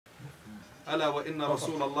ألا وإن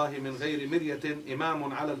رسول الله من غير مرية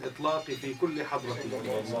إمام على الإطلاق في كل حضرة.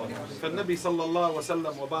 فالنبي صلى الله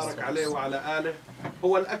وسلم وبارك عليه وعلى آله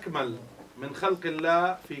هو الأكمل من خلق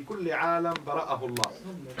الله في كل عالم برأه الله.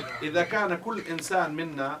 إذا كان كل إنسان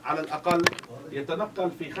منا على الأقل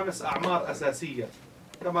يتنقل في 5 أعمار أساسية،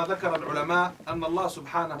 كما ذكر العلماء أن الله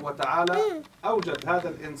سبحانه وتعالى أوجد هذا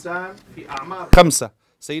الإنسان في أعمار 5.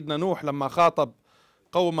 سيدنا نوح لما خاطب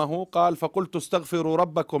قومه قال: فقلت استغفروا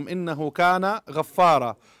ربكم إنه كان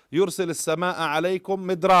غفارا يرسل السماء عليكم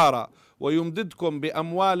مدرارا ويمددكم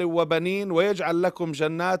بأموال وبنين ويجعل لكم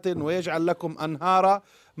جنات ويجعل لكم أنهارا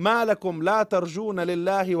ما لكم لا ترجون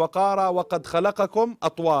لله وقارا وقد خلقكم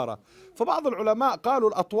أطوارا. فبعض العلماء قالوا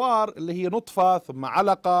الأطوار اللي هي نطفة ثم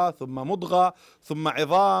علقة ثم مضغة ثم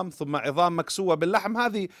عظام مكسوة باللحم،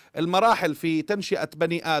 هذه المراحل في تنشئة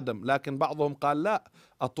بني آدم. لكن بعضهم قال لا،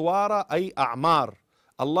 أطوار أي أعمار.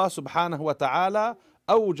 الله سبحانه وتعالى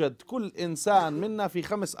أوجد كل إنسان منا في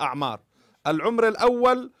 5 أعمار. العمر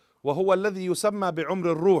الأول وهو الذي يسمى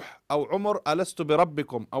بعمر الروح أو عمر ألست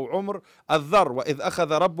بربكم أو عمر الذر، وإذ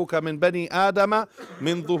أخذ ربك من بني آدم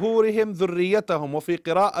من ظهورهم ذريتهم، وفي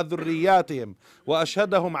قراءة ذرياتهم،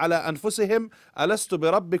 وأشهدهم على أنفسهم ألست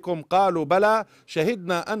بربكم قالوا بلى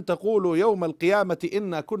شهدنا أن تقولوا يوم القيامة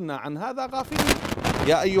إنا كنا عن هذا غافلين.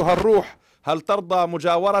 يا أيها الروح هل ترضى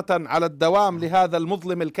مجاورة على الدوام لهذا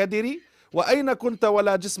المظلم الكدري؟ وأين كنت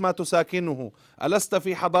ولا جسم تساكنه؟ ألست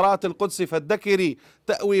في حضرات القدس فالذكري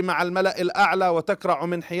تأوي مع الملأ الأعلى وتكرع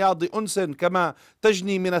من حياض أنس كما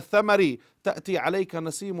تجني من الثمر تأتي عليك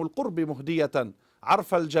نسيم القرب مهدية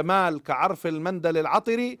عرف الجمال كعرف المندل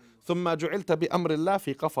العطر ثم جعلت بأمر الله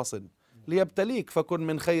في قفص ليبتليك فكن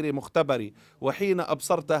من خير مختبر. وحين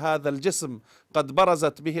أبصرت هذا الجسم قد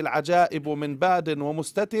برزت به العجائب من باد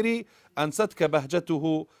ومستتر أنستك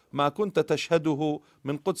بهجته ما كنت تشهده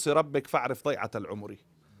من قدس ربك فاعرف ضيعة العمر.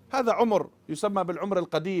 هذا عمر يسمى بالعمر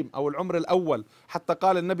القديم أو العمر الأول. حتى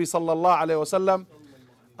قال النبي صلى الله عليه وسلم: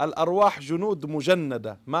 الأرواح جنود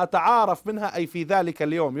مجندة ما تعارف منها أي في ذلك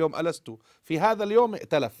اليوم يوم ألست في هذا اليوم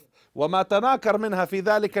ائتلف، وما تناكر منها في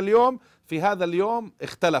ذلك اليوم في هذا اليوم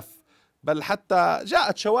اختلف. بل حتى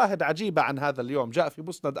جاءت شواهد عجيبة عن هذا اليوم. جاء في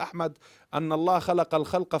مسند أحمد أن الله خلق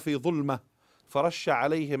الخلق في ظلمة فرش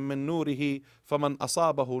عليهم من نوره فمن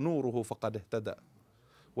أصابه نوره فقد اهتدى.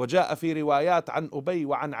 وجاء في روايات عن أبي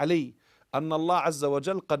وعن علي أن الله عز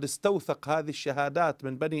وجل قد استوثق هذه الشهادات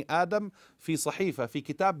من بني آدم في صحيفة في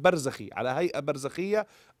كتاب برزخي على هيئة برزخية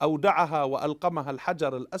أودعها وألقمها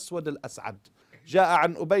الحجر الأسود الأسعد. جاء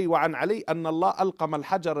عن أبي وعن علي أن الله ألقم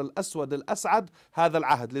الحجر الأسود الأسعد هذا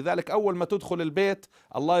العهد. لذلك أول ما تدخل البيت،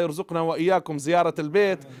 الله يرزقنا وإياكم زيارة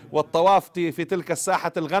البيت والطواف في تلك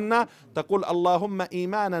الساحة الغنة، تقول: اللهم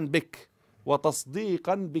إيمانا بك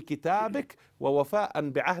وتصديقا بكتابك ووفاء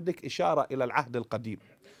بعهدك، إشارة إلى العهد القديم.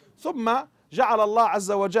 ثم جعل الله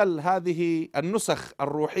عز وجل هذه النسخ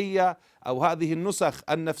الروحية أو هذه النسخ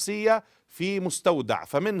النفسية في مستودع،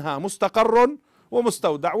 فمنها مستقر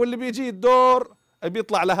ومستودع. واللي بيجي الدور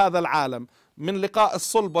بيطلع لهذا العالم من لقاء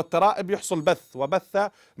الصلب والترائب يحصل بث، وبث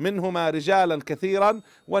منهما رجالا كثيرا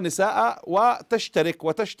ونساء، وتشترك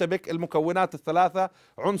وتشتبك المكونات الثلاثة: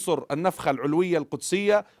 عنصر النفخة العلوية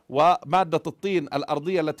القدسية، ومادة الطين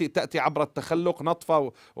الأرضية التي تأتي عبر التخلق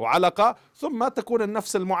نطفة وعلقة، ثم تكون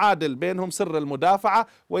النفس المعادل بينهم سر المدافعة،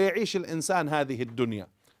 ويعيش الإنسان هذه الدنيا.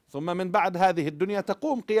 ثم من بعد هذه الدنيا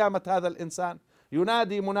تقوم قيامة هذا الإنسان،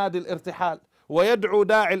 ينادي منادي الارتحال ويدعو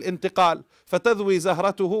داعي الانتقال، فتذوي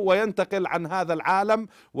زهرته وينتقل عن هذا العالم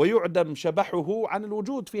ويعدم شبحه عن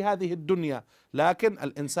الوجود في هذه الدنيا. لكن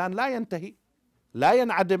الإنسان لا ينتهي، لا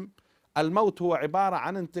ينعدم. الموت هو عبارة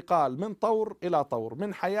عن انتقال من طور إلى طور،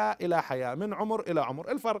 من حياة إلى حياة، من عمر إلى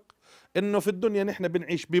عمر. الفرق إنه في الدنيا نحن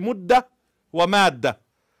بنعيش بمدة ومادة،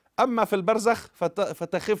 أما في البرزخ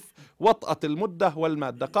فتخف وطأة المدة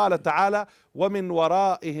والمادة. قال تعالى: ومن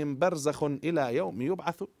ورائهم برزخ إلى يوم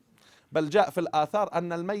يبعثون. بل جاء في الآثار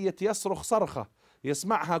أن الميت يصرخ صرخة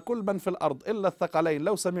يسمعها كل من في الأرض إلا الثقلين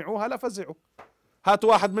لو سمعوها لفزعوا. هات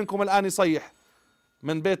واحد منكم الآن يصيح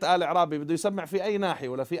من بيت آل عرابي، بده يسمع في أي ناحية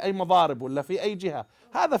ولا في أي مضارب ولا في أي جهة،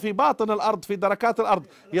 هذا في باطن الأرض في دركات الأرض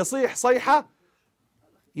يصيح صيحة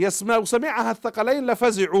يسمع سمعها الثقلين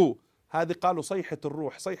لفزعوا. هذه قالوا صيحة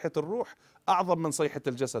الروح. صيحة الروح أعظم من صيحة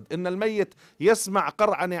الجسد. إن الميت يسمع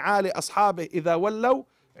قرع نعال أصحابه إذا ولوا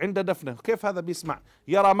عند دفنه. كيف هذا بيسمع؟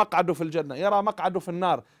 يرى مقعده في الجنة، يرى مقعده في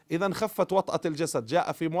النار. إذا خفت وطأة الجسد.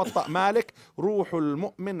 جاء في موطأ مالك: روح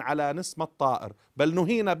المؤمن على نسم الطائر. بل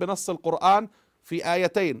نهينا بنص القرآن في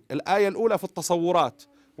آيتين، الآية الأولى في التصورات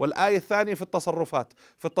والآية الثانية في التصرفات.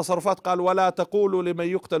 في التصرفات قال: ولا تقولوا لمن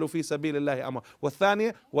يقتل في سبيل الله أموات،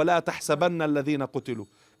 والثانية: ولا تحسبن الذين قتلوا.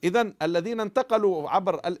 إذن الذين انتقلوا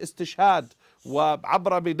عبر الاستشهاد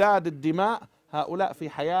وعبر بداد الدماء هؤلاء في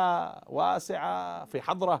حياة واسعة، في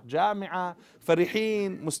حضرة جامعة،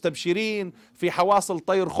 فرحين مستبشرين، في حواصل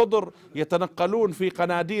طير خضر، يتنقلون في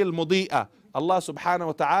قناديل مضيئة. الله سبحانه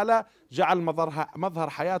وتعالى جعل مظهر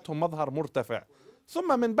حياتهم مظهر مرتفع.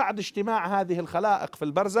 ثم من بعد اجتماع هذه الخلائق في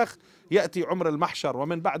البرزخ يأتي عمر المحشر،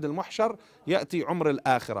 ومن بعد المحشر يأتي عمر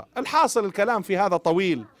الآخرة. الحاصل الكلام في هذا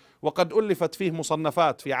طويل، وقد ألفت فيه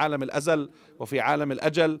مصنفات في عالم الأزل وفي عالم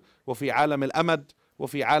الأجل وفي عالم الأمد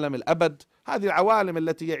وفي عالم الأبد، هذه العوالم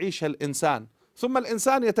التي يعيشها الإنسان. ثم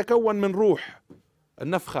الإنسان يتكون من روح،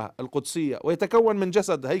 النفخة القدسية، ويتكون من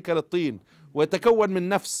جسد هيكل الطين، ويتكون من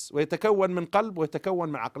نفس، ويتكون من قلب، ويتكون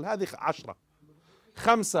من عقل. هذه 10،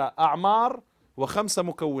 5 أعمار و5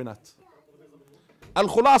 مكونات.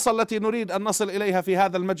 الخلاصة التي نريد أن نصل إليها في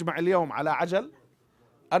هذا المجمع اليوم على عجل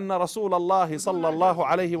أن رسول الله صلى الله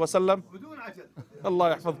عليه وسلم بدون عجل الله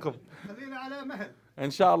يحفظكم، خلينا على مهل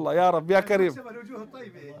إن شاء الله يا رب يا كريم،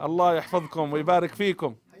 الطيبة. الله يحفظكم ويبارك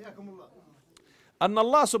فيكم. حياكم الله. أن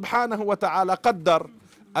الله سبحانه وتعالى قدر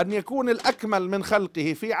أن يكون الأكمل من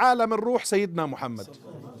خلقه في عالم الروح سيدنا محمد،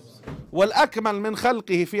 والأكمل من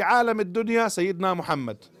خلقه في عالم الدنيا سيدنا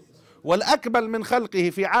محمد، والأكمل من خلقه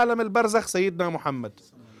في عالم البرزخ سيدنا محمد،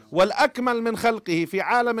 والأكمل من خلقه في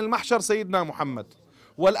عالم المحشر سيدنا محمد،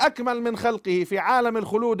 والأكمل من خلقه في عالم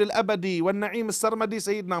الخلود الأبدي والنعيم السرمدي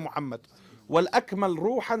سيدنا محمد، والأكمل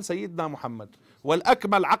روحا سيدنا محمد،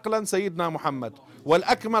 والأكمل عقلا سيدنا محمد،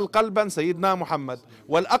 والأكمل قلبا سيدنا محمد،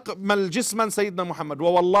 والأكمل جسما سيدنا محمد.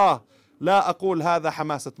 ووالله لا أقول هذا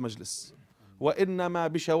حماسة مجلس، وإنما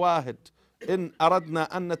بشواهد إن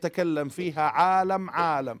أردنا أن نتكلم فيها عالم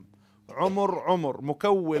عالم، عمر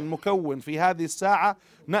مكون في هذه الساعة،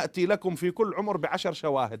 نأتي لكم في كل عمر ب10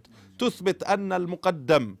 شواهد تثبت أن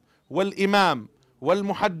المقدم والإمام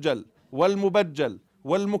والمحجل والمبجل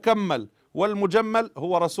والمكمل والمجمل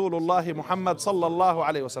هو رسول الله محمد صلى الله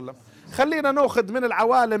عليه وسلم. خلينا نأخذ من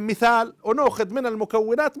العوالم مثال ونأخذ من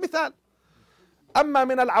المكونات مثال. أما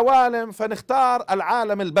من العوالم فنختار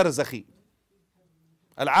العالم البرزخي،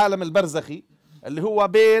 العالم البرزخي اللي هو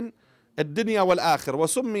بين الدنيا والآخر،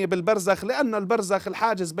 وسمي بالبرزخ لأن البرزخ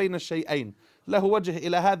الحاجز بين الشيئين، له وجه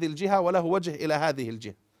إلى هذه الجهة وله وجه إلى هذه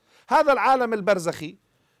الجهة. هذا العالم البرزخي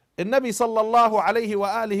النبي صلى الله عليه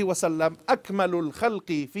وآله وسلم أكمل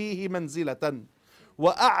الخلق فيه منزلة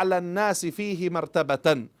وأعلى الناس فيه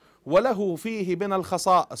مرتبة، وله فيه من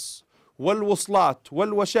الخصائص والوصلات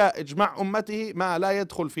والوشائج مع أمته ما لا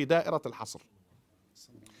يدخل في دائرة الحصر.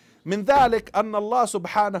 من ذلك أن الله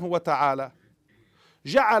سبحانه وتعالى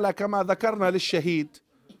جعل كما ذكرنا للشهيد،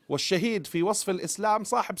 والشهيد في وصف الإسلام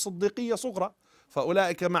صاحب صديقية صغرى،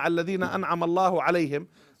 فأولئك مع الذين أنعم الله عليهم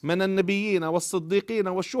من النبيين والصديقين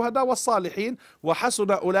والشهداء والصالحين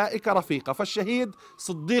وحسن أولئك رفيقا. فالشهيد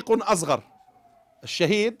صديق أصغر،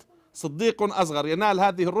 الشهيد صديق أصغر ينال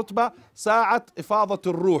هذه الرتبة ساعة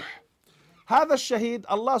إفاضة الروح. هذا الشهيد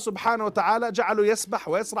الله سبحانه وتعالى جعله يسبح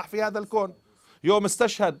ويسرح في هذا الكون. يوم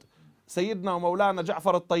استشهد سيدنا ومولانا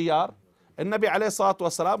جعفر الطيار، النبي عليه الصلاة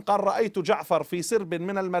والسلام قال: رأيت جعفر في سرب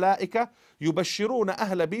من الملائكة يبشرون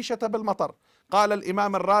أهل بيشة بالمطر. قال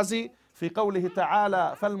الإمام الرازي في قوله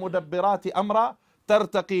تعالى: فالمدبرات أمرا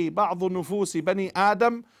ترتقي بعض نفوس بني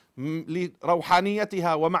آدم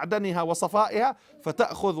لروحانيتها ومعدنها وصفائها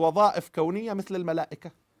فتأخذ وظائف كونية مثل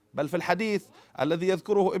الملائكة. بل في الحديث الذي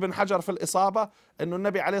يذكره ابن حجر في الإصابة أن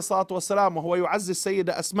النبي عليه الصلاة والسلام وهو يعزي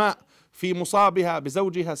السيدة أسماء في مصابها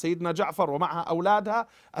بزوجها سيدنا جعفر ومعها أولادها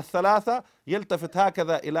الثلاثة يلتفت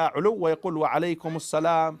هكذا إلى علو ويقول: وعليكم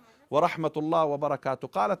السلام ورحمة الله وبركاته.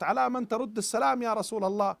 قالت: على من ترد السلام يا رسول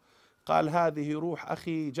الله؟ قال: هذه روح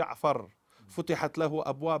أخي جعفر، فتحت له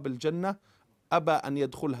أبواب الجنة أبى أن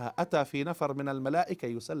يدخلها، أتى في نفر من الملائكة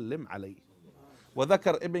يسلم عليه.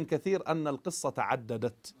 وذكر ابن كثير أن القصة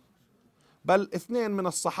تعددت، بل 2 من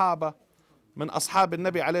الصحابة من أصحاب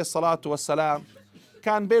النبي عليه الصلاة والسلام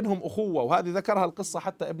كان بينهم أخوة، وهذه ذكرها القصة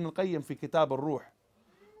حتى ابن القيم في كتاب الروح.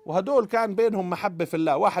 وهدول كان بينهم محبة في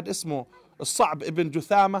الله، واحد اسمه الصعب ابن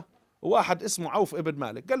جثامة وواحد اسمه عوف ابن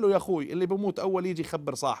مالك. قال له: يا أخوي، اللي بيموت أول يجي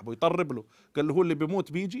يخبر صاحبه يطرب له. قال له: هو اللي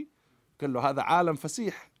بيموت بيجي؟ قال له: هذا عالم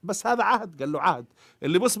فسيح، بس هذا عهد. قال له: عهد.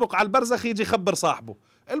 اللي بيسبق على البرزخ يجي يخبر صاحبه.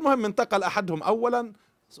 المهم انتقل أحدهم أولا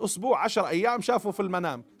أسبوع 10 أيام، شافه في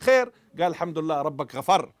المنام. خير؟ قال: الحمد لله ربك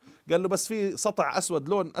غفر. قال له: بس في سطع أسود،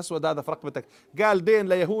 لون أسود هذا في رقبتك. قال: دين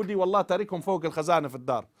ليهودي والله تاركهم فوق الخزانة في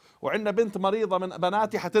الدار، وعندنا بنت مريضة من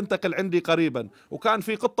بناتي حتنتقل عندي قريبا، وكان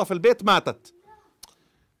في قطة في البيت ماتت.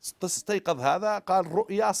 استيقظ هذا قال: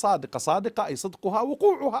 رؤيا صادقة، صادقة أي صدقها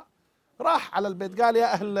وقوعها. راح على البيت قال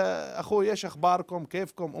يا أهل أخوي إيش أخباركم،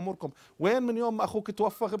 كيفكم أموركم، وين من يوم ما أخوك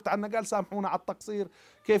توفى غبت عنا، قال سامحونا على التقصير،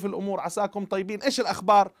 كيف الأمور عساكم طيبين، إيش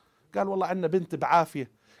الأخبار؟ قال والله عندنا بنت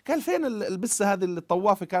بعافية. قال فين البسة هذه اللي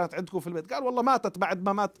الطوافة كانت عندكم في البيت؟ قال والله ماتت بعد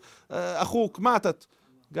ما مات أخوك ماتت.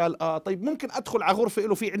 قال طيب ممكن أدخل على غرفة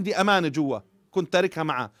له، في عندي أمانة جوا كنت تاركها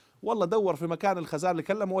معه. والله دور في مكان الخزان اللي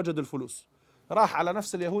كلمه وجد الفلوس. راح على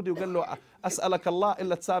نفس اليهودي وقال له أسألك الله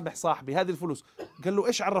إلا تسامح صاحبي، هذه الفلوس. قال له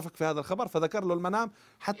إيش عرفك في هذا الخبر؟ فذكر له المنام،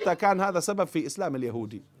 حتى كان هذا سبب في إسلام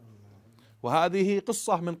اليهودي. وهذه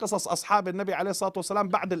قصة من قصص أصحاب النبي عليه الصلاة والسلام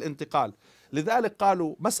بعد الانتقال. لذلك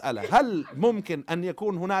قالوا مسألة، هل ممكن أن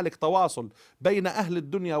يكون هنالك تواصل بين أهل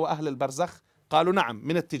الدنيا وأهل البرزخ؟ قالوا نعم،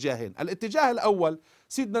 من اتجاهين. الاتجاه الأول،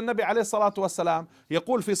 سيدنا النبي عليه الصلاة والسلام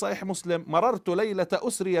يقول في صحيح مسلم: مررت ليلة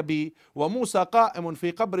أسري بي وموسى قائم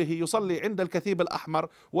في قبره يصلي عند الكثيب الأحمر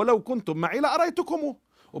ولو كنتم معي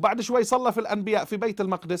لأريتكموه. وبعد شوي صلى في الأنبياء في بيت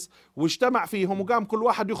المقدس واجتمع فيهم وقام كل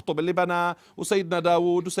واحد يخطب، اللي بناه وسيدنا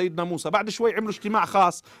داود وسيدنا موسى. بعد شوي عملوا اجتماع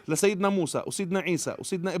خاص لسيدنا موسى وسيدنا عيسى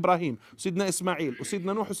وسيدنا إبراهيم وسيدنا إسماعيل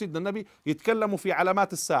وسيدنا نوح وسيدنا النبي، يتكلموا في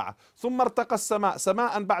علامات الساعة. ثم ارتقى السماء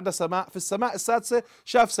سماء بعد سماء، في السماء السادسة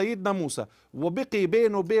شاف سيدنا موسى وبقي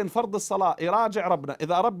بينه وبين فرض الصلاة يراجع ربنا.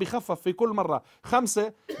 إذا ربي خفف في كل مرة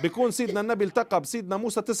 5 بيكون سيدنا النبي التقى بسيدنا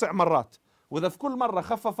موسى 9 مرات، وإذا في كل مرة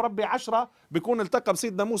خفف ربي 10 بيكون التقى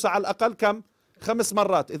بسيدنا موسى على الأقل كم؟ 5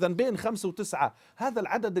 مرات. إذا بين 5 و9 هذا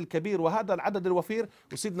العدد الكبير وهذا العدد الوفير،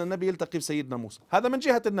 وسيدنا النبي يلتقي بسيدنا موسى. هذا من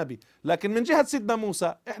جهة النبي. لكن من جهة سيدنا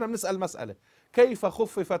موسى إحنا بنسأل مسألة: كيف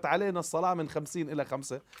خففت علينا الصلاة من 50 إلى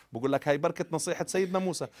 5؟ بقول لك هاي بركة نصيحة سيدنا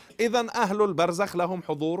موسى. إذا أهل البرزخ لهم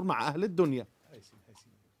حضور مع أهل الدنيا.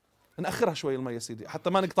 نأخرها شوي المية سيدي حتى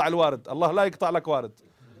ما نقطع الوارد، الله لا يقطع لك وارد.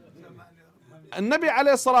 النبي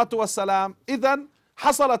عليه الصلاة والسلام إذا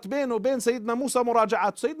حصلت بينه وبين سيدنا موسى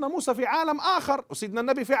مراجعات. سيدنا موسى في عالم آخر وسيدنا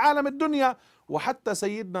النبي في عالم الدنيا، وحتى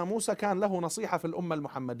سيدنا موسى كان له نصيحة في الأمة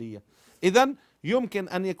المحمدية. إذا يمكن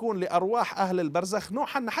أن يكون لأرواح أهل البرزخ نوع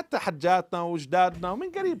حتى حجاتنا وجدادنا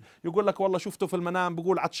ومن قريب يقول لك والله شفته في المنام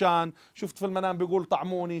بيقول عطشان، شفت في المنام بيقول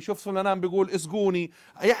طعموني، شفت في المنام بيقول اسقوني،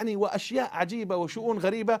 يعني وأشياء عجيبة وشؤون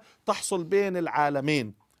غريبة تحصل بين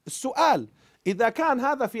العالمين. السؤال: إذا كان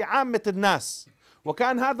هذا في عامة الناس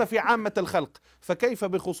وكان هذا في عامة الخلق، فكيف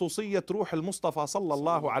بخصوصية روح المصطفى صلى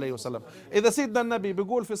الله عليه وسلم؟ إذا سيدنا النبي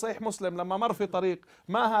بيقول في صحيح مسلم لما مر في طريق: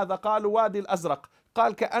 ما هذا؟ قالوا وادي الأزرق.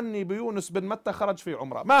 قال كأني بيونس بن متى خرج في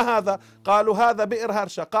عمره. ما هذا؟ قالوا هذا بئر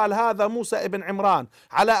هرشة. قال هذا موسى ابن عمران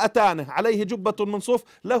على أتانه عليه جبة من صوف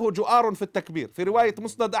له جؤار في التكبير. في رواية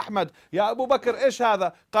مسند أحمد: يا أبو بكر إيش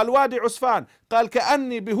هذا؟ قال وادي عسفان. قال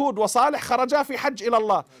كأني بهود وصالح خرجا في حج إلى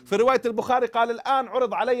الله. في رواية البخاري قال الآن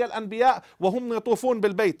عرض علي الأنبياء وهم يطوفون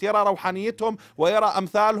بالبيت، يرى روحانيتهم ويرى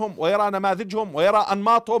أمثالهم ويرى نماذجهم ويرى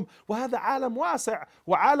أنماطهم. وهذا عالم واسع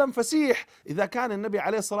وعالم فسيح. إذا كان النبي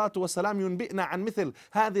عليه الصلاة والسلام ينبئنا عن مثل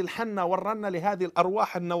هذه الحنة والرنة لهذه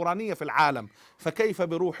الأرواح النورانية في العالم، فكيف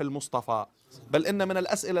بروح المصطفى؟ بل إن من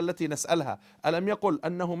الأسئلة التي نسألها: ألم يقل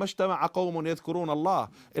أنه ما اجتمع قوم يذكرون الله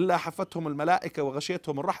إلا حفتهم الملائكة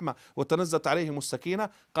وغشيتهم الرحمة وتنزلت عليهم السكينة؟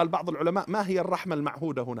 قال بعض العلماء: ما هي الرحمة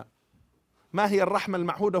المعهودة هنا؟ ما هي الرحمة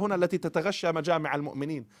المعهودة هنا التي تتغشى مجامع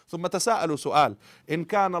المؤمنين؟ ثم تساءلوا سؤال: إن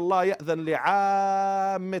كان الله يأذن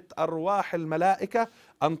لعامة أرواح الملائكة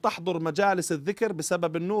أن تحضر مجالس الذكر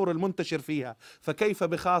بسبب النور المنتشر فيها، فكيف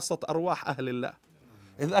بخاصة أرواح أهل الله؟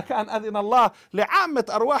 إذا كان أذن الله لعامة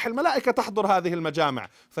أرواح الملائكة تحضر هذه المجامع،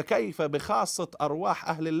 فكيف بخاصة أرواح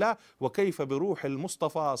أهل الله؟ وكيف بروح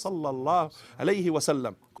المصطفى صلى الله عليه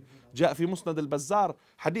وسلم؟ جاء في مسند البزار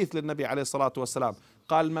حديث للنبي عليه الصلاة والسلام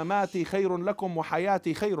قال: مماتي خير لكم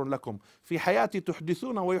وحياتي خير لكم، في حياتي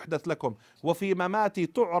تحدثون ويحدث لكم، وفي مماتي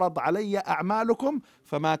تعرض علي أعمالكم،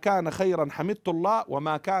 فما كان خيرا حمدت الله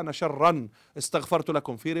وما كان شرا استغفرت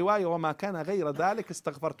لكم. في رواية: وما كان غير ذلك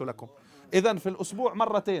استغفرت لكم. إذن في الأسبوع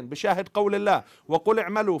مرتين بشاهد قول الله: وقل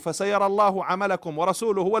اعملوا فسيرى الله عملكم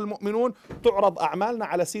ورسوله والمؤمنون، تعرض أعمالنا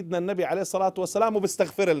على سيدنا النبي عليه الصلاة والسلام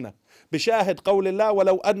وبيستغفر لنا بشاهد قول الله: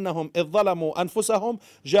 ولو أنهم إذ ظلموا أنفسهم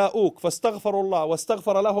جاءوك فاستغفروا الله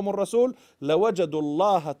واستغفر لهم الرسول لوجدوا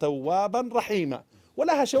الله توابا رحيما.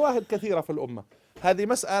 ولها شواهد كثيرة في الأمة. هذه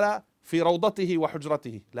مسألة في روضته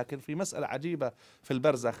وحجرته. لكن في مسألة عجيبة في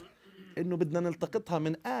البرزخ إنه بدنا نلتقطها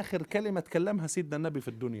من آخر كلمة تكلمها سيدنا النبي في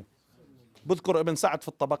الدنيا. بذكر ابن سعد في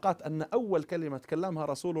الطبقات أن أول كلمة تكلمها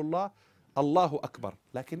رسول الله: الله أكبر.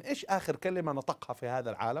 لكن إيش آخر كلمة نطقها في هذا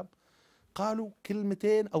العالم؟ قالوا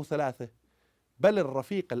 2 أو 3: بل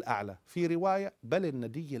الرفيق الأعلى، في رواية بل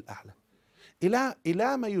الندي الأعلى.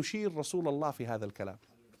 إلى ما يشير رسول الله في هذا الكلام؟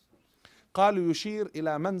 قالوا يشير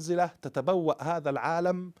إلى منزلة تتبوأ هذا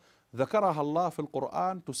العالم ذكرها الله في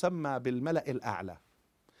القرآن تسمى بالملأ الأعلى.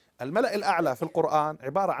 الملأ الأعلى في القرآن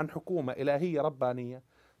عبارة عن حكومة إلهية ربانية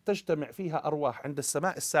تجتمع فيها أرواح عند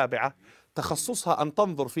السماء السابعة، تخصصها أن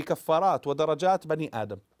تنظر في كفارات ودرجات بني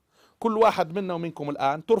آدم. كل واحد منا ومنكم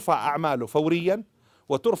الآن ترفع أعماله فوريا،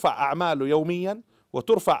 وترفع أعماله يوميا،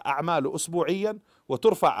 وترفع أعماله أسبوعيا،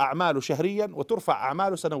 وترفع أعماله شهريا، وترفع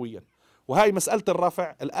أعماله سنويا. وهي مسألة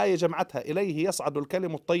الرفع الآية جمعتها: إليه يصعد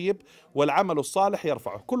الكلم الطيب والعمل الصالح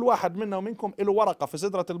يرفعه. كل واحد منا ومنكم له ورقة في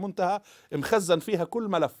سدرة المنتهى مخزن فيها كل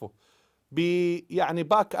ملفه، يعني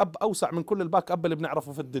باك اب اوسع من كل الباك اب اللي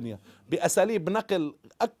بنعرفه في الدنيا، باساليب نقل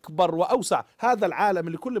اكبر واوسع. هذا العالم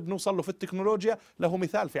اللي كل بنوصل له في التكنولوجيا له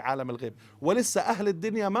مثال في عالم الغيب، ولسه اهل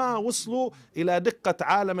الدنيا ما وصلوا الى دقة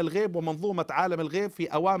عالم الغيب ومنظومة عالم الغيب في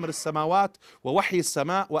اوامر السماوات ووحي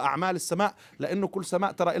السماء واعمال السماء، لانه كل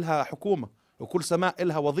سماء ترى لها حكومة، وكل سماء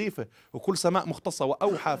لها وظيفة، وكل سماء مختصة.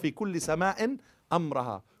 واوحى في كل سماء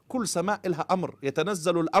امرها، كل سماء لها امر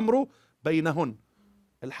يتنزل الامر بينهن.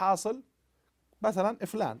 الحاصل مثلا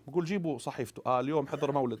فلان بقول جيبوا صحيفته، اليوم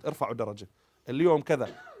حضر مولد ارفعوا درجة، اليوم كذا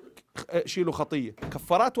شيلوا خطية.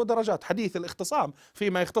 كفارات ودرجات، حديث الاختصام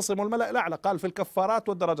فيما يختصم الملأ الأعلى قال في الكفارات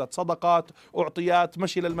والدرجات: صدقات، أعطيات،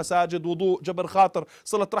 مشي للمساجد، وضوء، جبر خاطر،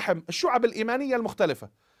 صلة رحم، الشعب الإيمانية المختلفة.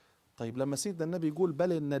 طيب لما سيدنا النبي يقول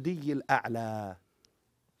بل الندي الأعلى،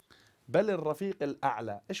 بل الرفيق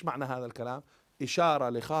الأعلى، إيش معنى هذا الكلام؟ إشارة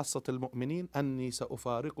لخاصة المؤمنين: أني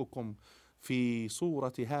سأفارقكم في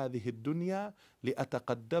صورة هذه الدنيا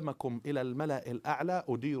لأتقدمكم إلى الملأ الأعلى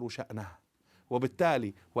أدير شأنه.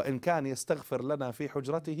 وبالتالي وإن كان يستغفر لنا في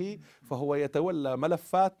حجرته فهو يتولى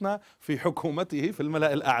ملفاتنا في حكومته في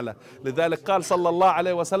الملأ الأعلى. لذلك قال صلى الله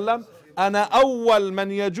عليه وسلم: أنا أول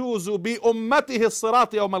من يجوز بأمته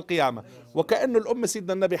الصراط يوم القيامة. وكأنه الأمة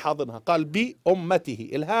سيدنا النبي حاضنها، قال بأمته،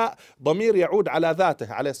 الهاء ضمير يعود على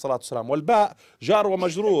ذاته عليه الصلاة والسلام، والباء جار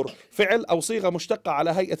ومجرور، فعل أو صيغة مشتقة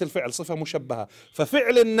على هيئة الفعل، صفة مشبهة.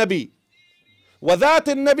 ففعل النبي وذات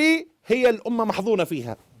النبي هي الأمة محظونة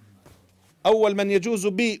فيها. أول من يجوز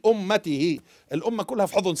بأمته، الأمة كلها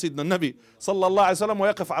في حضن سيدنا النبي صلى الله عليه وسلم،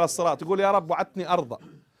 ويقف على الصراط يقول: يا رب وعدتني أرضى،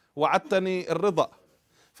 وعدتني الرضا.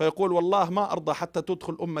 فيقول: والله ما أرضى حتى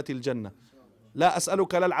تدخل أمتي الجنة، لا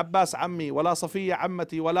أسألك لا العباس عمي ولا صفية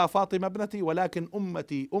عمتي ولا فاطمة ابنتي، ولكن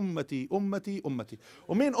أمتي أمتي أمتي أمتي.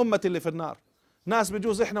 ومين أمتي اللي في النار؟ ناس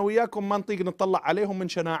بجوز إحنا وياكم ما نطيق نطلع عليهم من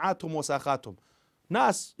شناعاتهم وساخاتهم،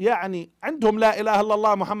 ناس يعني عندهم لا إله إلا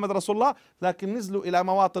الله محمد رسول الله، لكن نزلوا إلى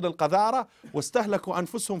مواطن القذارة واستهلكوا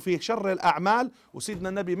أنفسهم في شر الأعمال، وسيدنا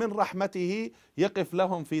النبي من رحمته يقف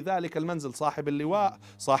لهم في ذلك المنزل، صاحب اللواء،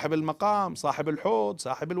 صاحب المقام، صاحب الحوض،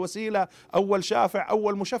 صاحب الوسيلة، أول شافع،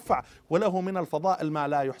 أول مشفع، وله من الفضائل ما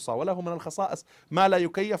لا يحصى، وله من الخصائص ما لا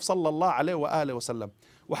يكيف صلى الله عليه وآله وسلم.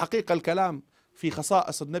 وحقيقة الكلام في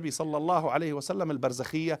خصائص النبي صلى الله عليه وسلم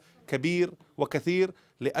البرزخية كبير وكثير،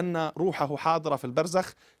 لأن روحه حاضرة في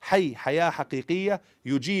البرزخ، حي حياة حقيقية،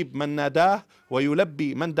 يجيب من ناداه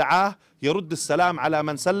ويلبي من دعاه، يرد السلام على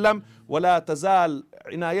من سلم، ولا تزال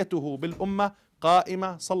عنايته بالأمة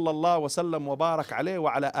قائمة صلى الله وسلم وبارك عليه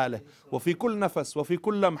وعلى آله. وفي كل نفس وفي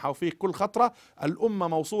كل لمحة وفي كل خطرة الأمة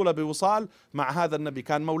موصولة بوصال مع هذا النبي.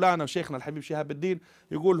 كان مولانا وشيخنا الحبيب شهاب الدين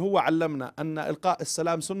يقول: هو علمنا أن إلقاء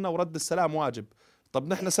السلام سنة ورد السلام واجب. طب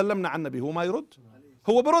نحن سلمنا على النبي، هو ما يرد؟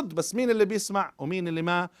 هو برد، بس مين اللي بيسمع ومين اللي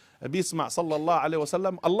ما بيسمع صلى الله عليه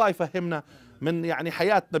وسلم؟ الله يفهمنا من يعني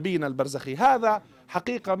حياة نبينا البرزخي. هذا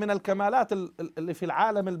حقيقة من الكمالات اللي في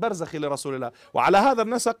العالم البرزخي لرسول الله. وعلى هذا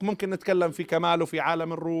النسق ممكن نتكلم في كماله في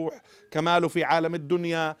عالم الروح، كماله في عالم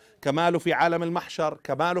الدنيا، كماله في عالم المحشر،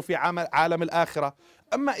 كماله في عالم الآخرة.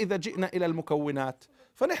 أما إذا جئنا إلى المكونات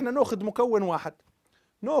فنحن نأخذ مكون واحد،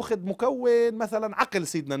 نأخذ مكون مثلا عقل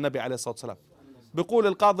سيدنا النبي عليه الصلاة والسلام. بيقول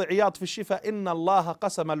القاضي عياض في الشفاء: إن الله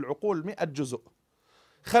قسم العقول 100 جزء،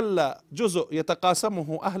 خلى جزء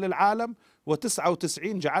يتقاسمه أهل العالم و99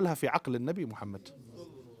 جعلها في عقل النبي محمد.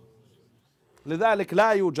 لذلك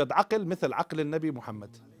لا يوجد عقل مثل عقل النبي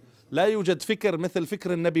محمد، لا يوجد فكر مثل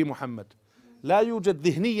فكر النبي محمد، لا يوجد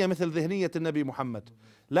ذهنية مثل ذهنية النبي محمد،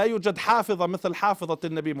 لا يوجد حافظة مثل حافظة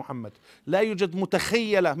النبي محمد، لا يوجد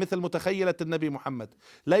متخيلة مثل متخيلة النبي محمد،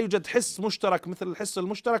 لا يوجد حس مشترك مثل الحس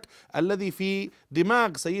المشترك الذي في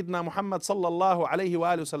دماغ سيدنا محمد صلى الله عليه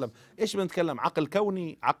وآله وسلم. إيش بنتكلم؟ عقل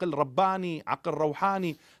كوني، عقل رباني، عقل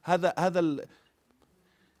روحاني. هذا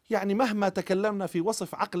يعني مهما تكلمنا في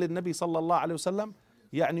وصف عقل النبي صلى الله عليه وسلم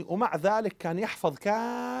يعني، ومع ذلك كان يحفظ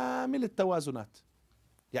كامل التوازنات.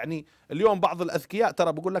 يعني اليوم بعض الأذكياء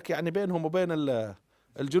ترى بقول لك يعني بينهم وبين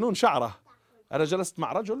الجنون شعرة. أنا جلست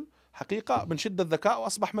مع رجل حقيقة من شدة الذكاء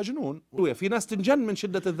وأصبح مجنون. في ناس تنجن من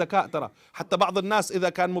شدة الذكاء ترى، حتى بعض الناس إذا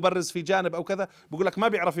كان مبرز في جانب أو كذا بقول لك ما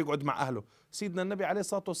بيعرف يقعد مع أهله. سيدنا النبي عليه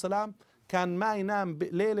الصلاة والسلام كان ما ينام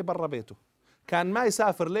ليلة برا بيته، كان ما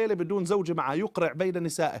يسافر ليلة بدون زوجة معه يقرع بين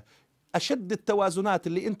نسائه. أشد التوازنات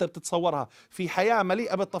اللي أنت بتتصورها في حياة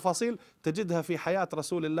مليئة بالتفاصيل تجدها في حياة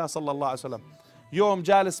رسول الله صلى الله عليه وسلم. يوم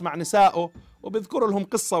جالس مع نسائه وبذكر لهم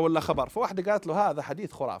قصة ولا خبر، فواحدة قالت له هذا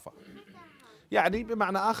حديث خرافة، يعني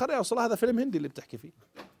بمعنى آخر يا رسول الله هذا فيلم هندي اللي بتحكي فيه،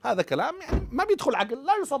 هذا كلام يعني ما بيدخل عقل،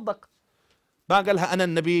 لا يصدق. ما قالها أنا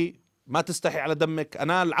النبي، ما تستحي على دمك،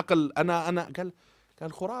 أنا العقل، أنا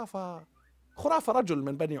قال خرافة. خرافة رجل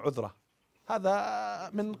من بني عذرة، هذا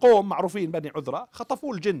من قوم معروفين بني عذرة،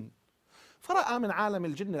 خطفوه الجن، فرأى من عالم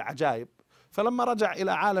الجن العجائب، فلما رجع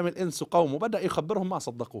إلى عالم الإنس وقومه بدأ يخبرهم ما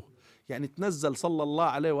صدقوه. يعني تنزل صلى الله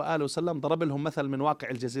عليه وآله وسلم ضرب لهم مثل من واقع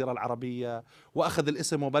الجزيرة العربية، وأخذ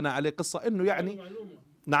الاسم وبنى عليه قصة إنه يعني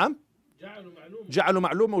نعم جعلوا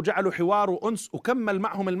معلومة وجعلوا حوار وأنس، وكمل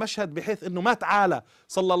معهم المشهد بحيث أنه ما تعالى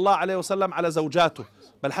صلى الله عليه وسلم على زوجاته،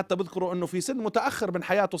 بل حتى بذكروا أنه في سن متأخر من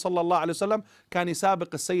حياته صلى الله عليه وسلم كان يسابق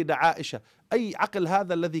السيدة عائشة. أي عقل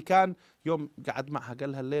هذا الذي كان يوم قعد معها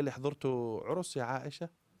قال لها الليلة حضرتوا عرس يا عائشة؟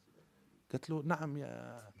 قالت له نعم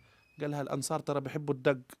يا، قال لها الأنصار ترى بحبوا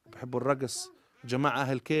الدق، بحبوا الرقص، جماعة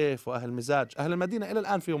أهل كيف وأهل مزاج، أهل المدينة إلى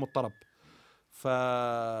الآن فيهم الطرب. ف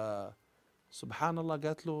سبحان الله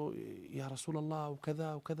قالت له يا رسول الله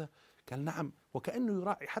وكذا وكذا، قال نعم، وكأنه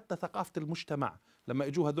يراعي حتى ثقافة المجتمع. لما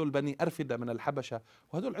اجوا هذول بني أرفدة من الحبشة،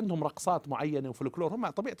 وهذول عندهم رقصات معينة وفلكلور، هم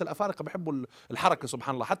طبيعة الأفارقة بيحبوا الحركة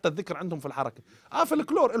سبحان الله، حتى الذكر عندهم في الحركة.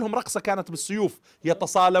 فلكلور لهم رقصة كانت بالسيوف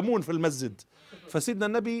يتصالمون في المسجد. فسيدنا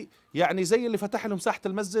النبي يعني زي اللي فتح لهم ساحة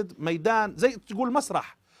المسجد ميدان زي تقول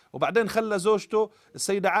مسرح، وبعدين خلى زوجته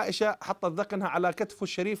السيدة عائشة حطت ذقنها على كتفه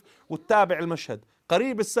الشريف وتتابع المشهد.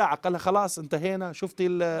 قريب الساعة قال لها خلاص انتهينا، شفتي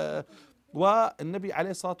والنبي عليه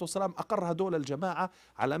الصلاة والسلام أقر هدول الجماعة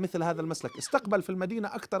على مثل هذا المسلك. استقبل في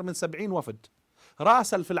المدينة أكثر من 70 وفد،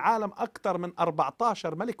 راسل في العالم أكثر من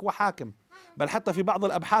 14 ملك وحاكم، بل حتى في بعض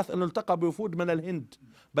الأبحاث أنه التقى بوفود من الهند،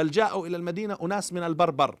 بل جاءوا إلى المدينة أناس من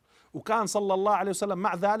البربر. وكان صلى الله عليه وسلم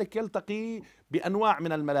مع ذلك يلتقي بأنواع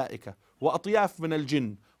من الملائكة وأطياف من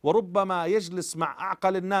الجن، وربما يجلس مع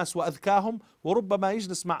أعقل الناس وأذكاهم، وربما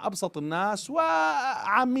يجلس مع أبسط الناس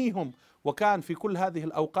وعاميهم. وكان في كل هذه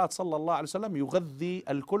الأوقات صلى الله عليه وسلم يغذي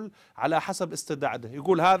الكل على حسب استعداده.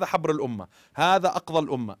 يقول هذا حبر الأمة، هذا أقضى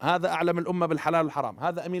الأمة، هذا أعلم الأمة بالحلال والحرام،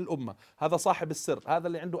 هذا أمين الأمة، هذا صاحب السر، هذا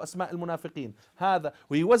اللي عنده أسماء المنافقين، هذا،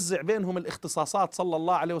 ويوزع بينهم الاختصاصات صلى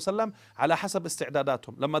الله عليه وسلم على حسب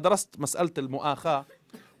استعداداتهم. لما درست مسألة المؤاخاة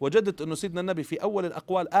وجدت أنه سيدنا النبي في أول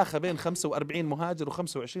الأقوال آخى بين 45 مهاجر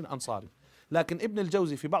و25 أنصاري، لكن ابن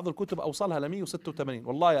الجوزي في بعض الكتب أوصلها ل 186.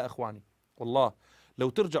 والله يا إخواني، والله لو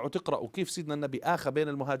ترجعوا تقرأوا كيف سيدنا النبي آخى بين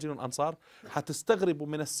المهاجرين والأنصار حتستغربوا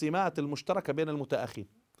من السمات المشتركة بين المتآخين.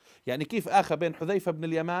 يعني كيف آخى بين حذيفة بن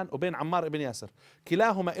اليمان وبين عمار بن ياسر،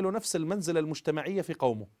 كلاهما له نفس المنزلة المجتمعية في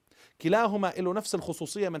قومه، كلاهما له نفس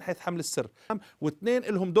الخصوصية من حيث حمل السر، واثنين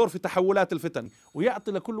لهم دور في تحولات الفتن،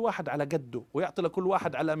 ويعطي لكل واحد على قده، ويعطي لكل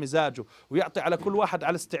واحد على مزاجه، ويعطي على كل واحد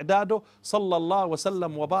على استعداده صلى الله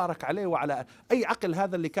وسلم وبارك عليه وعلى أي عقل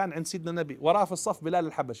هذا اللي كان عند سيدنا النبي. وراه في الصف بلال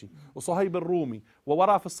الحبشي وصهيب الرومي،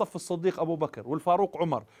 ووراه في الصف الصديق أبو بكر والفاروق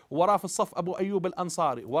عمر، ووراه في الصف أبو أيوب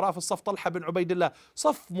الأنصاري، وراه في الصف طلحة بن عبيد الله،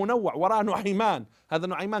 صف منوع. وراه نعيمان، هذا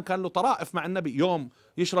نعيمان كان له طرائف مع النبي، يوم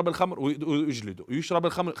يشرب الخمر ويجلده، يشرب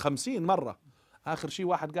الخمر 50 مرة. آخر شيء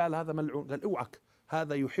واحد قال هذا ملعون، قال اوعك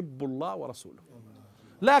هذا يحب الله ورسوله.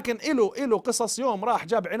 لكن إله قصص. يوم راح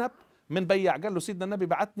جاب عنب من بياع، قال له سيدنا النبي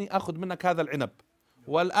بعتني أخذ منك هذا العنب،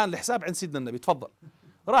 والآن الحساب عند سيدنا النبي، تفضل.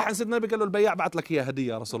 راح عند سيدنا النبي قال له البياع بعت لك إياه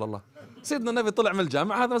هدية يا رسول الله. سيدنا النبي طلع من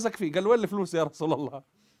الجامع، هذا مسك فيه، قال له وين الفلوس يا رسول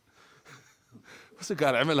الله؟ بس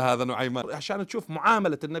قال عمل هذا نعيمان عشان تشوف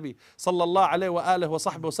معاملة النبي صلى الله عليه وآله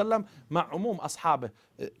وصحبه وسلم مع عموم أصحابه.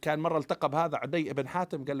 كان مرة التقى بهذا عدي بن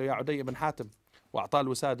حاتم، قال له يا عدي بن حاتم، وأعطاه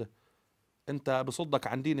الوسادة، أنت بصدك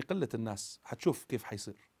عن دين قلة الناس، حتشوف كيف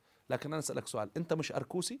حيصير، لكن أنا أسألك سؤال، أنت مش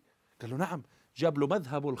أركوسي؟ قال له نعم. جاب له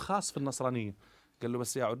مذهبه الخاص في النصرانيين. قال له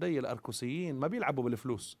بس يا عدي الأركوسيين ما بيلعبوا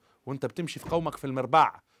بالفلوس، وأنت بتمشي في قومك في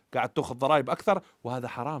المرباع قاعد تأخذ ضرائب أكثر، وهذا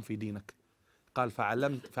حرام في دينك. قال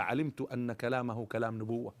فعلمت أن كلامه كلام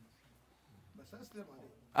نبوة. بس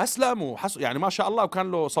أسلموا يعني ما شاء الله،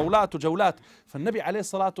 وكان له صولات وجولات. فالنبي عليه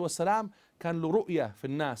الصلاة والسلام كان له رؤية في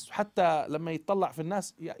الناس، وحتى لما يطلع في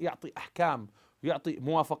الناس يعطي أحكام، يعطي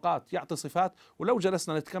موافقات، يعطي صفات. ولو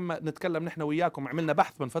جلسنا نتكلم نحن وياكم، عملنا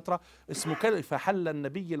بحث من فترة اسمه كيف حل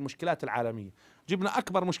النبي المشكلات العالمية. جبنا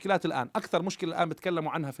أكبر مشكلات الآن، أكثر مشكلة الآن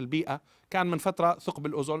بتكلموا عنها في البيئة، كان من فترة ثقب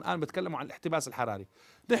الأوزون، الآن بتكلموا عن الاحتباس الحراري.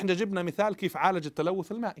 نحن جبنا مثال كيف عالج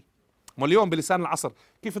التلوث المائي، واليوم بلسان العصر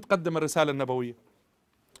كيف تقدم الرسالة النبوية.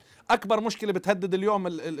 أكبر مشكلة بتهدد اليوم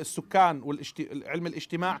السكان وعلم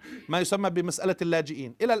الاجتماع ما يسمى بمسألة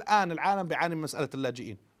اللاجئين. إلى الآن العالم بيعاني من مسألة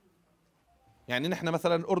اللاجئين. يعني نحن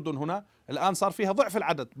مثلا الأردن هنا الآن صار فيها ضعف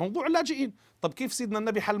العدد، موضوع اللاجئين. طب كيف سيدنا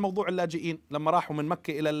النبي حل موضوع اللاجئين لما راحوا من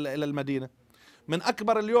مكة إلى المدينة؟ من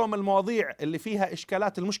أكبر اليوم المواضيع اللي فيها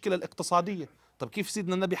إشكالات المشكلة الاقتصادية. طب كيف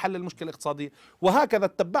سيدنا النبي حل المشكلة الاقتصادية؟ وهكذا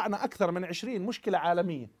اتبعنا أكثر من 20 مشكلة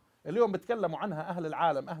عالمية اليوم بتكلموا عنها أهل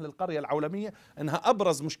العالم، أهل القرية العولمية، أنها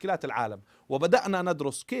أبرز مشكلات العالم. وبدأنا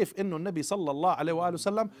ندرس كيف أنه النبي صلى الله عليه وآله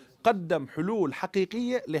وسلم قدم حلول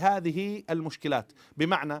حقيقية لهذه المشكلات.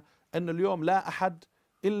 بمعنى أن اليوم لا أحد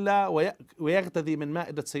إلا ويغتدي من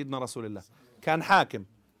مائدة سيدنا رسول الله. كان حاكم،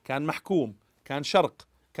 كان محكوم، كان شرق،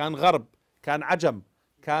 كان غرب، كان عجم،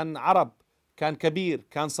 كان عرب، كان كبير،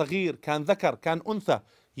 كان صغير، كان ذكر، كان أنثى،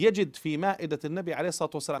 يجد في مائدة النبي عليه الصلاة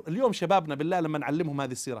والسلام. اليوم شبابنا بالله لما نعلمهم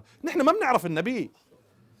هذه السيرة، نحن ما بنعرف النبي،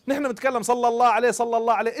 نحن بنتكلم صلى الله عليه صلى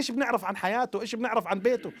الله عليه، ايش بنعرف عن حياته، ايش بنعرف عن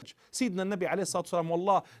بيته. سيدنا النبي عليه الصلاة والسلام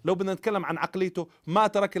والله لو بدنا نتكلم عن عقليته ما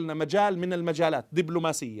ترك لنا مجال من المجالات،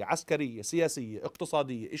 دبلوماسية، عسكرية، سياسية،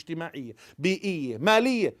 اقتصادية، اجتماعية، بيئية،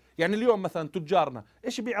 مالية. يعني اليوم مثلا تجارنا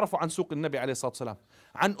ايش بيعرفوا عن سوق النبي عليه الصلاة والسلام،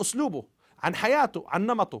 عن اسلوبه، عن حياته، عن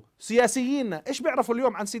نمطه. سياسيين ايش بيعرفوا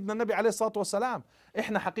اليوم عن سيدنا النبي عليه الصلاة والسلام.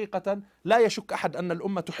 احنا حقيقة لا يشك احد ان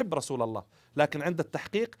الامة تحب رسول الله، لكن عند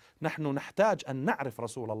التحقيق نحن نحتاج ان نعرف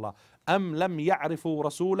رسول الله. ام لم يعرفوا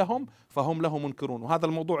رسولهم فهم له منكرون. وهذا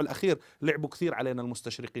الموضوع الاخير لعبوا كثير علينا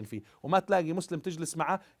المستشرقين فيه، وما تلاقي مسلم تجلس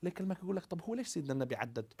معه ليه كلمة يقول لك طب هو ليش سيدنا النبي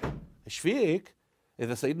عدد؟ ايش فيك؟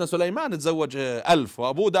 اذا سيدنا سليمان تزوج 1000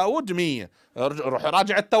 وابوه داود 100، روح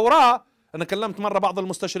راجع التوراة. أنا كلمت مرة بعض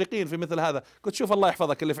المستشرقين في مثل هذا، قلت شوف الله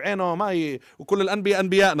يحفظك، اللي في عينه ما وكل الأنبياء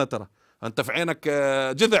أنبياءنا، ترى أنت في عينك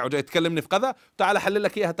جذع وجاي تكلمني في كذا، تعال أحلل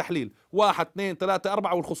لك إياها تحليل 1 2 3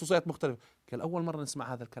 4 والخصوصيات مختلفة. قال أول مرة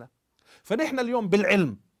نسمع هذا الكلام. فنحن اليوم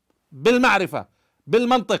بالعلم، بالمعرفة،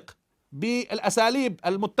 بالمنطق، بالأساليب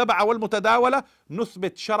المتبعة والمتداولة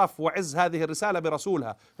نثبت شرف وعز هذه الرسالة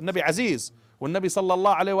برسولها. النبي عزيز، والنبي صلى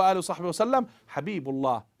الله عليه وآله وصحبه وسلم حبيب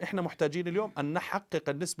الله. احنا محتاجين اليوم أن نحقق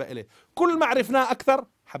النسبة إليه. كل ما عرفناه أكثر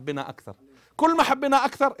حبنا أكثر، كل ما حبنا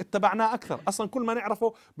أكثر اتبعناه أكثر. أصلا كل ما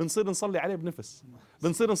نعرفه بنصير نصلي عليه بنفس،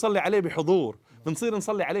 بنصير نصلي عليه بحضور، بنصير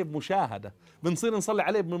نصلي عليه بمشاهدة، بنصير نصلي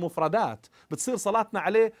عليه بمفردات، بتصير صلاتنا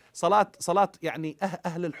عليه صلاة يعني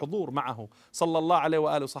أهل الحضور معه صلى الله عليه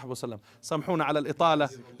وآله وصحبه وسلم. سامحونا على الإطالة،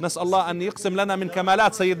 نسأل الله أن يقسم لنا من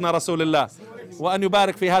كمالات سيدنا رسول الله، وأن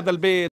يبارك في هذا البيت.